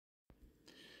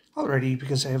Alrighty,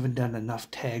 because I haven't done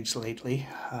enough tags lately.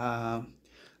 A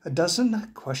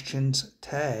dozen questions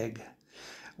tag.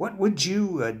 What would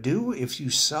you do if you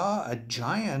saw a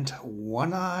giant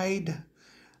one-eyed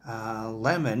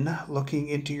lemon looking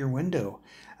into your window?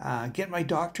 Get my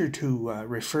doctor to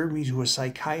refer me to a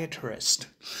psychiatrist.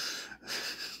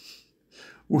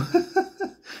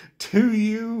 Do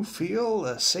you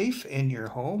feel safe in your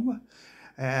home?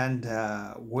 And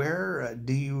where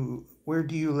do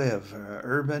you live?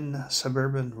 Urban,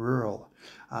 suburban, rural?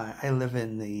 I live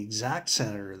in the exact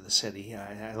center of the city.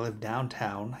 I live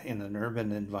downtown in an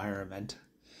urban environment,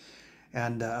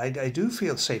 and I do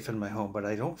feel safe in my home, but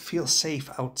I don't feel safe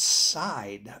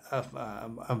outside of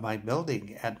my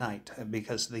building at night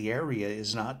because the area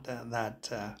is not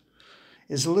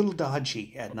is a little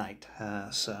dodgy at night.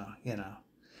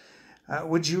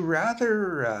 Would you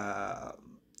rather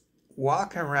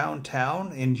walk around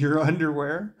town in your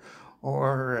underwear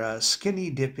or skinny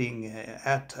dipping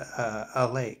at a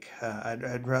lake?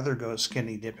 I'd rather go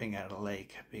skinny dipping at a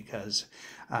lake because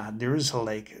there is a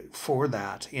lake for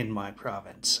that in my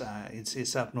province.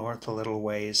 It's up north a little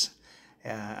ways.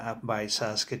 Up by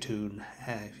Saskatoon,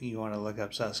 if you want to look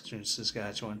up Saskatoon,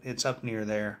 Saskatchewan, it's up near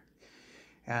there.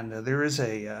 And there is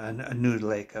a nude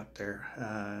lake up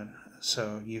there,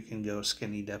 so you can go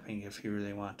skinny dipping if you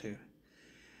really want to.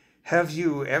 Have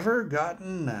you ever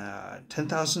gotten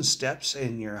 10,000 steps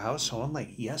in your house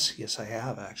only? Yes, I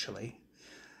have actually.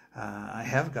 I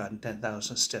have gotten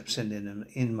 10,000 steps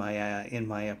in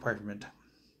my apartment.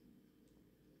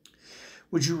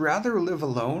 Would you rather live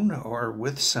alone or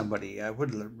with somebody? I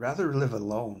would rather live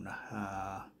alone.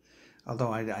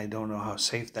 Although I don't know how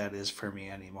safe that is for me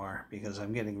anymore because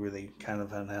I'm getting really kind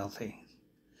of unhealthy.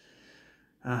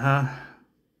 Uh-huh.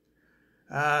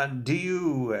 Do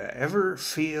you ever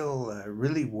feel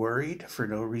really worried for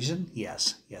no reason?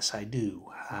 Yes, I do.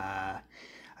 I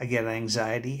get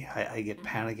anxiety, I get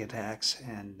panic attacks,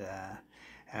 and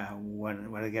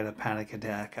when I get a panic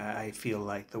attack, I feel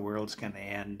like the world's going to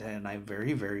end, and I'm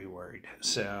very, very worried.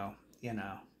 So,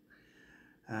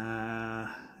 and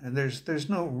there's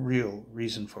no real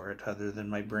reason for it other than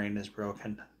my brain is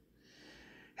broken.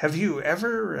 Have you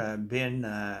ever been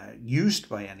used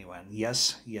by anyone?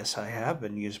 Yes, I have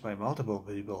been used by multiple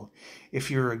people.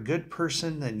 If you're a good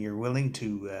person and you're willing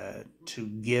to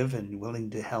give and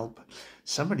willing to help,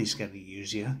 somebody's going to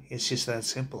use you. It's just that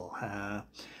simple.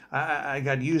 I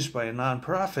got used by a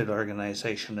nonprofit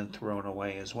organization and thrown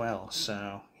away as well.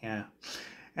 So yeah.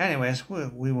 Anyways,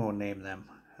 we won't name them.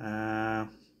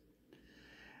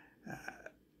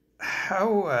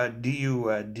 How do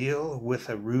you deal with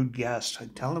a rude guest?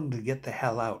 Tell them to get the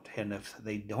hell out, and if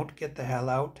they don't get the hell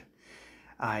out,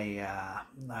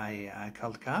 I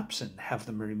call the cops and have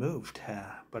them removed.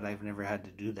 But I've never had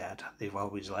to do that. They've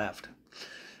always left,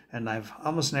 and I've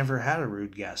almost never had a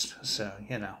rude guest. So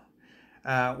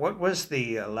what was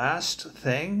the last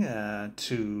thing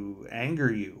to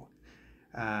anger you?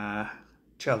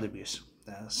 Child abuse.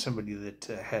 Somebody that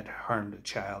had harmed a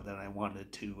child and I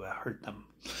wanted to hurt them.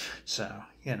 So,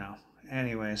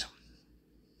 anyways.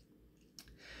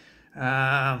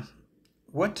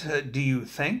 What do you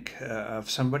think of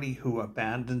somebody who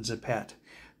abandons a pet?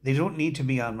 They don't need to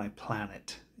be on my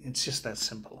planet. It's just that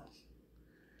simple.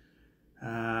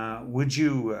 Would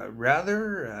you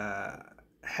rather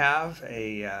have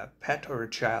a pet or a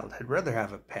child? I'd rather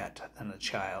have a pet than a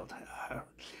child.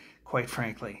 Quite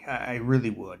frankly, I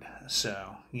really would.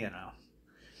 So,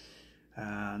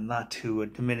 not to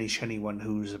diminish anyone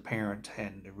who's a parent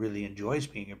and really enjoys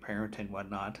being a parent and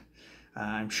whatnot.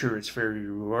 I'm sure it's very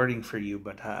rewarding for you,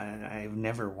 but I've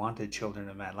never wanted children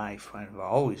in my life. I've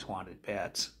always wanted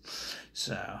pets.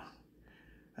 So,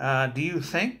 do you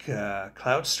think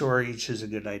cloud storage is a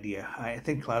good idea? I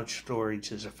think cloud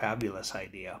storage is a fabulous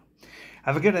idea.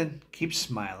 Have a good one. Keep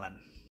smiling.